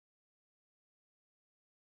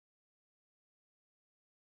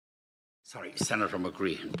Sorry, Senator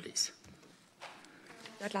McGreehan, please.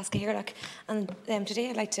 And today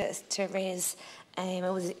I'd like to raise,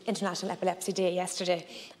 it was International Epilepsy Day yesterday,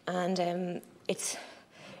 and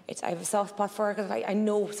I have a soft spot for it because I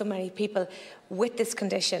know so many people with this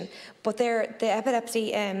condition. But the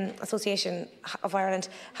Epilepsy Association of Ireland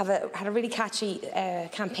had a really catchy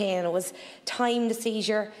campaign. It was time the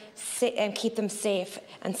seizure, keep them safe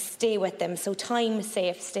and stay with them. So time,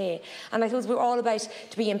 safe, stay. And I suppose we're all about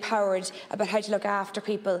to be empowered about how to look after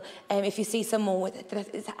people. If you see someone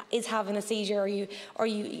that is having a seizure, or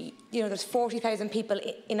you know, there's 40,000 people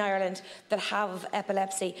in Ireland that have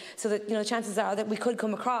epilepsy. So that, you know, chances are that we could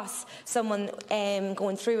come across someone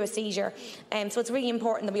going through a seizure. So it's really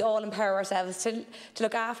important that we all empower ourselves to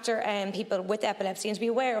look after people with epilepsy and to be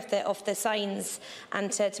aware of the signs,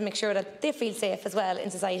 and to make sure that they feel safe as well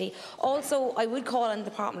in society. Also, I would call on the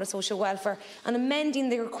Department of Social Welfare on amending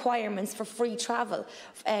the requirements for free travel,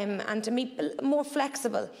 and to be more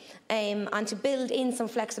flexible, and to build in some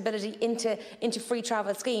flexibility into free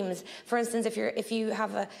travel schemes. For instance, if you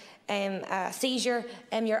have a seizure,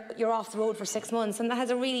 you're off the road for 6 months, and that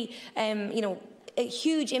has a really a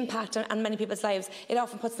huge impact on many people's lives. It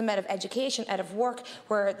often puts them out of education, out of work,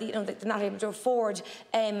 where they're not able to afford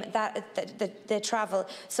the travel.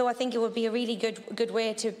 So I think it would be a really good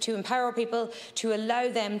way to empower people, to allow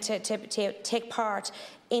them to take part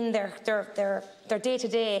in their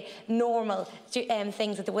day-to-day normal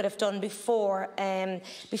things that they would have done before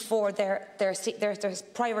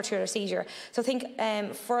prior to their seizure. So I think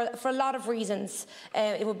for a lot of reasons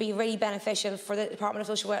it would be really beneficial for the Department of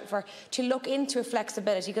Social Welfare to look into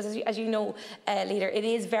flexibility, because as you know, Leader, it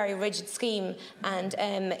is a very rigid scheme, and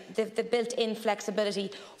the built-in flexibility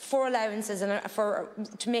for allowances and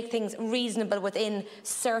to make things reasonable within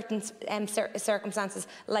certain circumstances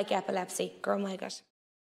like epilepsy. Gurmaigat.